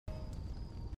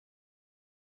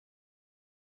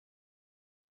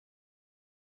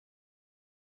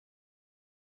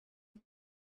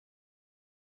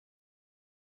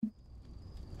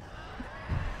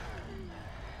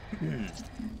I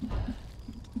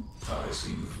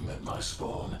see you've met my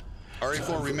spawn.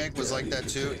 RE4 Remake was like that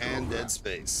too, and Dead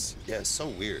Space. Yeah, it's so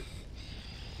weird.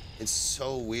 It's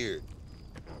so weird.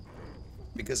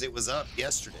 Because it was up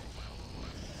yesterday.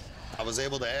 I was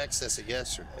able to access it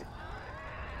yesterday.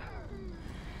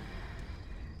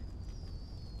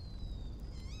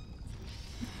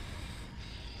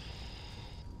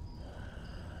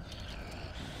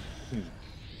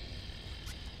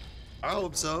 I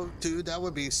hope so, dude. That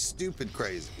would be stupid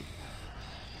crazy.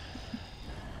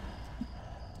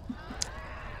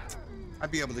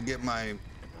 I'd be able to get my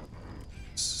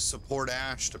support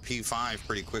Ash to P5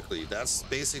 pretty quickly. That's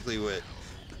basically what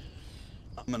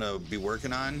I'm gonna be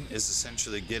working on, is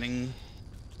essentially getting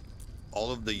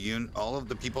all of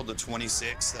the people to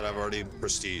 26 that I've already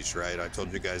prestiged, right? I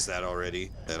told you guys that already,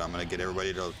 that I'm gonna get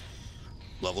everybody to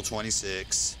level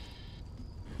 26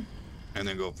 and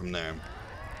then go from there.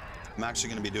 I'm actually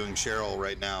gonna be doing Cheryl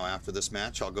right now. After this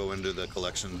match, I'll go into the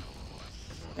collection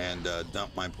and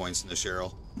dump my points into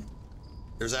Cheryl.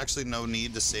 There's actually no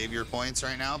need to save your points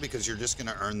right now because you're just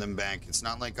gonna earn them back. It's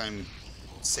not like I'm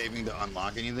saving to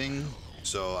unlock anything,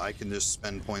 so I can just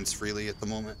spend points freely at the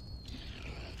moment.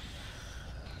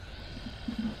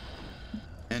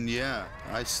 And yeah,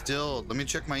 let me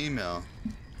check my email.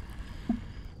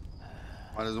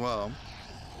 Might as well.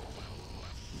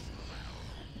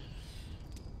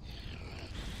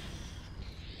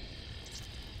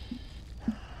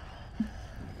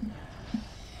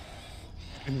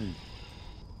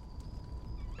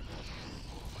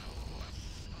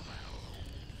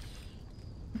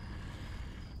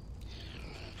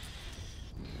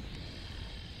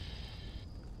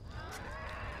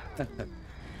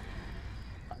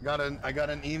 I got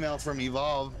an email from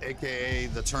Evolve, aka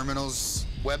the Terminal's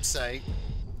website,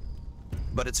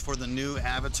 but it's for the new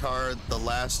Avatar: The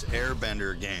Last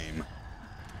Airbender game,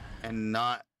 and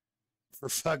not for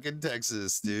fucking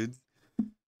Texas, dude.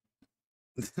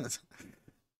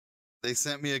 They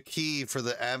sent me a key for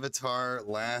the Avatar: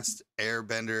 Last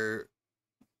Airbender.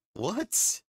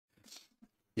 What?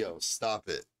 Yo, stop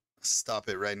it. Stop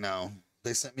it right now.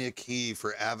 They sent me a key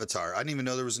for Avatar. I didn't even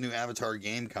know there was a new Avatar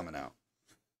game coming out.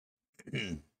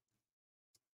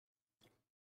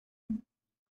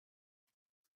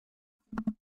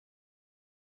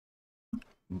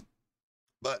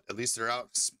 But at least they're out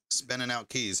spinning out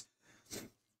keys.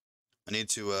 I need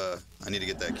to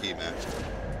get that key, man.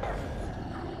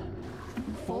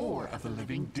 4 of the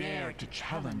living dare to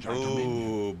challenge our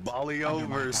dominion. Oh, Balio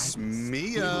versus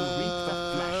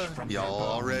Mia. Y'all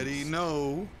already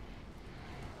know.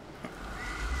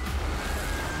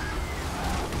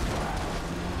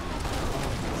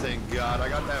 Thank God. I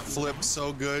got that flip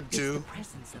so good too.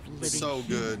 So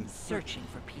good. Searching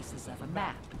for pieces of a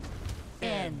map.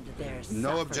 End their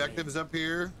no objectives up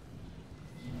here.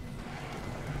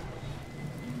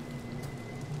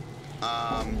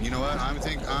 You know what? I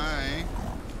think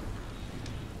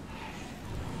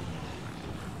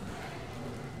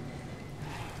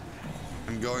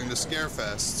I'm going to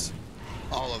Scarefest.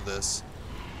 All of this.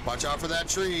 Watch out for that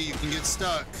tree. You can get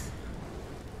stuck.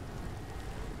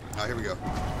 Oh, here we go.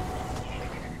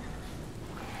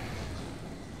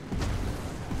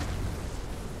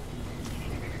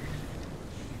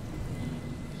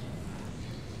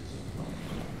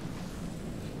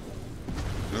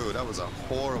 Ooh, that was a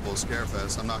horrible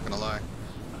Scarefest, I'm not gonna lie.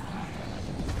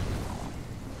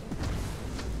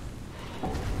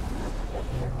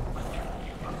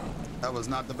 That was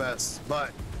not the best,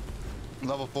 but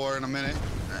level 4 in a minute,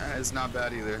 it's not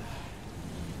bad either.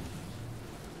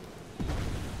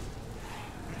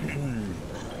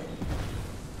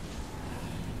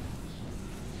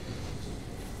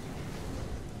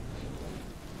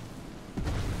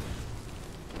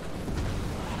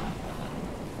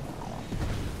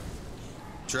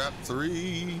 Trap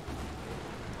 3.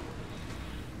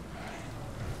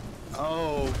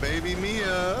 Oh, baby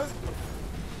Mia.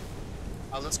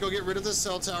 Let's go get rid of the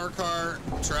cell tower car,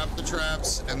 trap the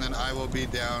traps, and then I will be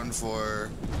down to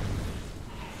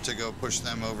go push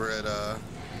them over at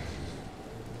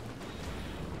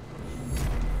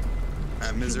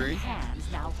Misery. Human hands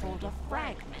now hold a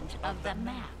fragment of the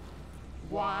map.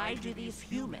 Why do these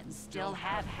humans still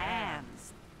have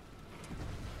hands?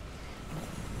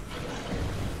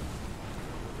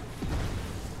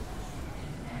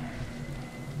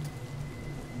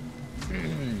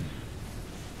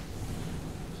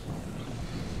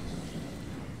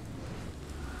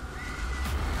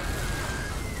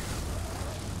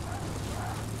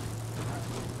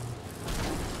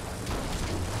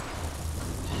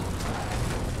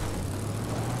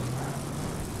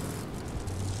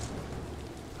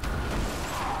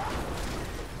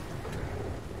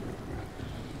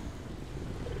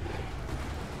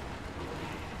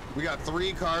 We got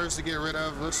 3 cars to get rid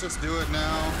of. Let's just do it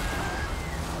now.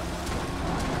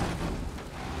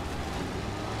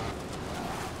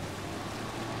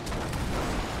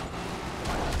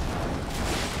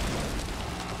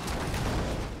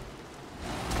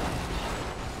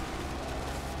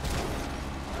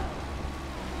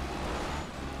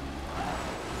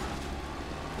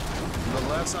 The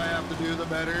less I have to do, the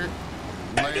better.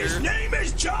 And his name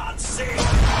is John C.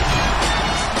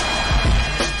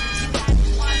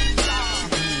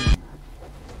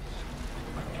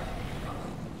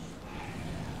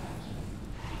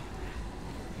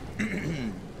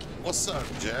 What's up,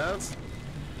 Jeff?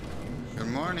 Good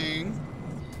morning.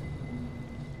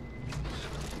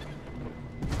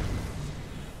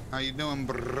 How you doing,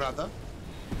 brother?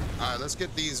 All right, let's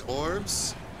get these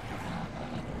orbs.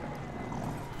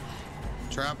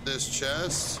 Trap this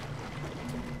chest.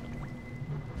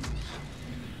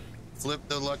 Flip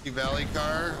the Lucky Valley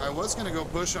car. I was gonna go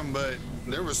push them, but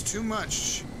there was too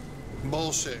much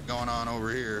bullshit going on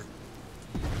over here.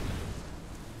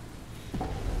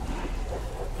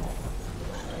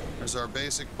 There's our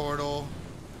basic portal.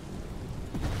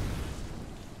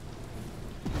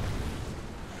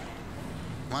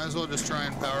 Might as well just try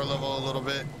and power level a little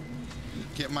bit.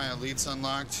 Get my elites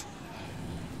unlocked.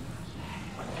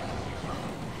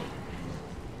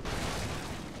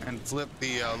 And flip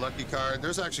the lucky card.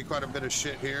 There's actually quite a bit of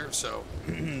shit here, so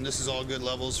this is all good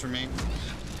levels for me.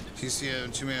 TCM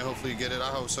and 2 million, hopefully you get it. I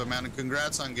hope so, man. And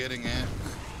congrats on getting it.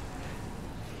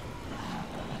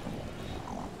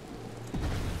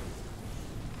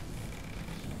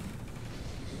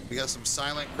 We got some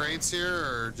silent crates here,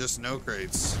 or just no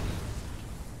crates?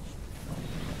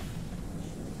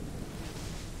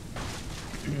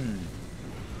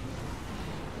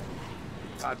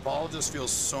 God, Baal just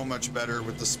feels so much better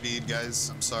with the speed,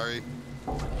 guys. I'm sorry.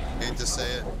 Hate to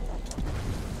say it.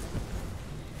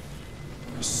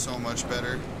 So much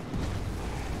better.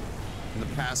 And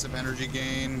the passive energy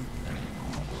gain.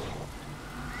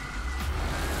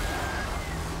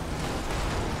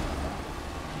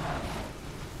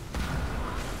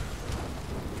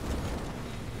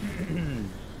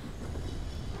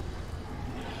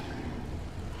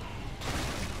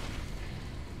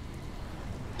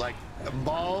 Like,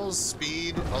 Baal's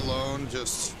speed alone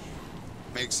just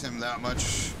makes him that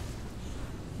much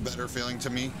better feeling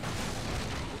to me.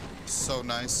 So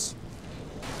nice.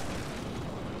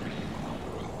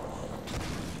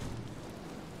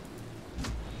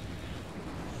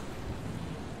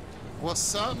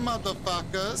 What's up,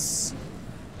 motherfuckers?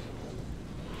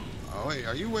 Oh, wait,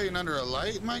 are you waiting under a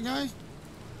light, my guy?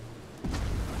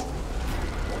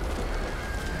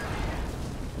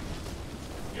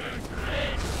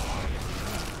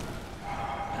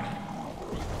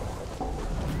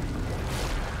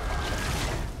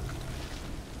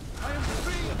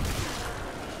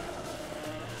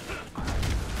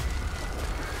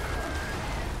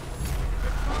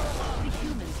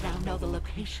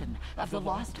 Of the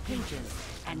lost pages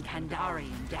and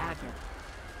Kandarian dagger.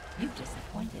 You've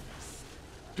disappointed us.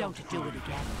 Don't do it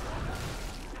again.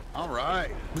 All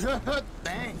right.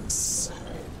 Thanks.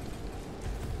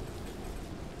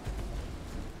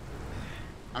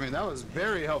 I mean, that was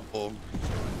very helpful.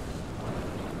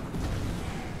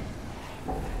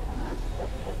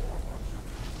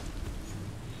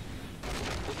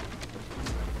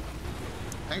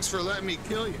 Thanks for letting me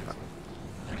kill you.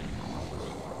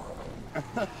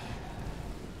 All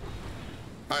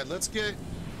right, let's get,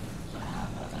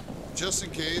 just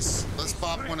in case, let's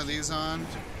pop one of these on.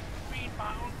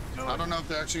 I don't know if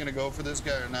they're actually gonna go for this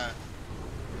guy or not.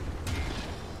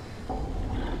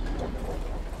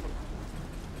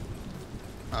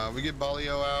 We get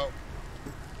Balio out.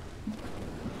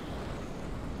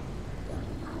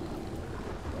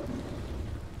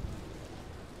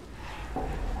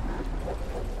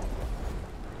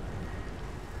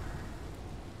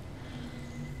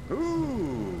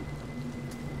 Ooh.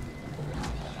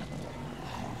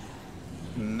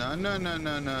 No, no, no,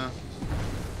 no, no.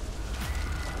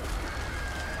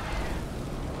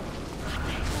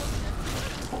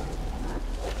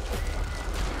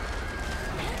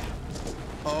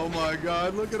 Oh my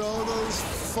God, look at all those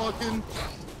fucking...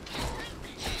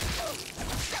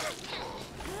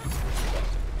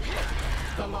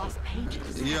 The lost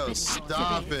pages. Yo,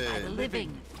 stop it.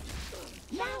 Living.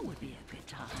 Now would be a good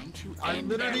time to I end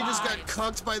literally their just got lives.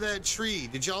 cucked by that tree.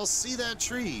 Did y'all see that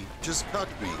tree? Just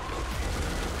cucked me.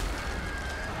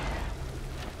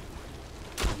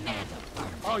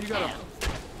 Oh, you got a...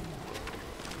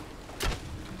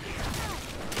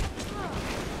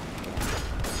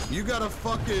 You got a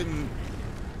fucking...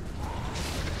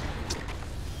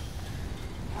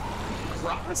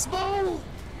 crossbow?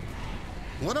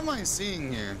 What am I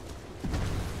seeing here?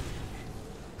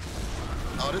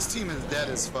 Oh, this team is dead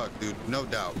as fuck, dude. No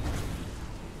doubt.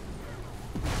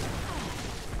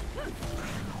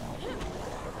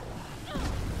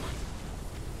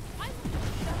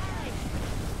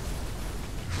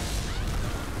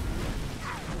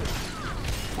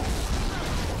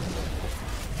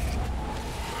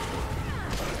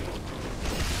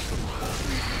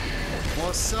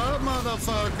 What's up,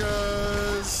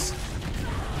 motherfuckers?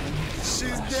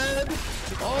 She's dead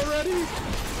already?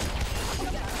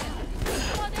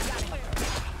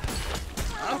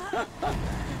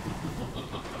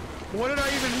 What did I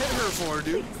even hit her for,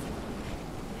 dude?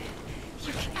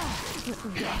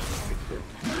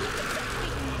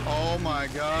 Oh my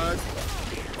god.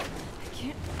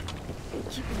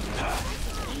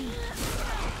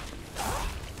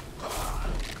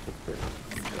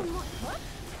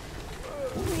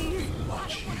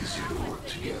 Much easier to work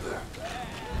together.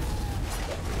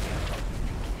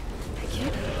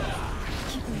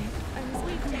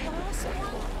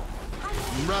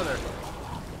 Brother.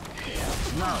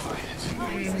 No.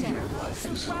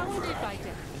 I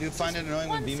do find it annoying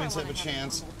when demons have a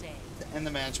chance to end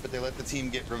the match, but they let the team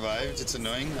get revived. It's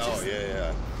annoying. Oh, yeah,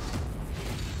 yeah.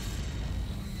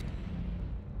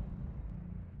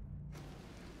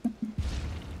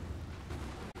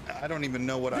 I don't even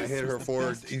know what I hit her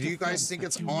for. Do you guys think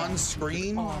it's on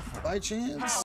screen by chance?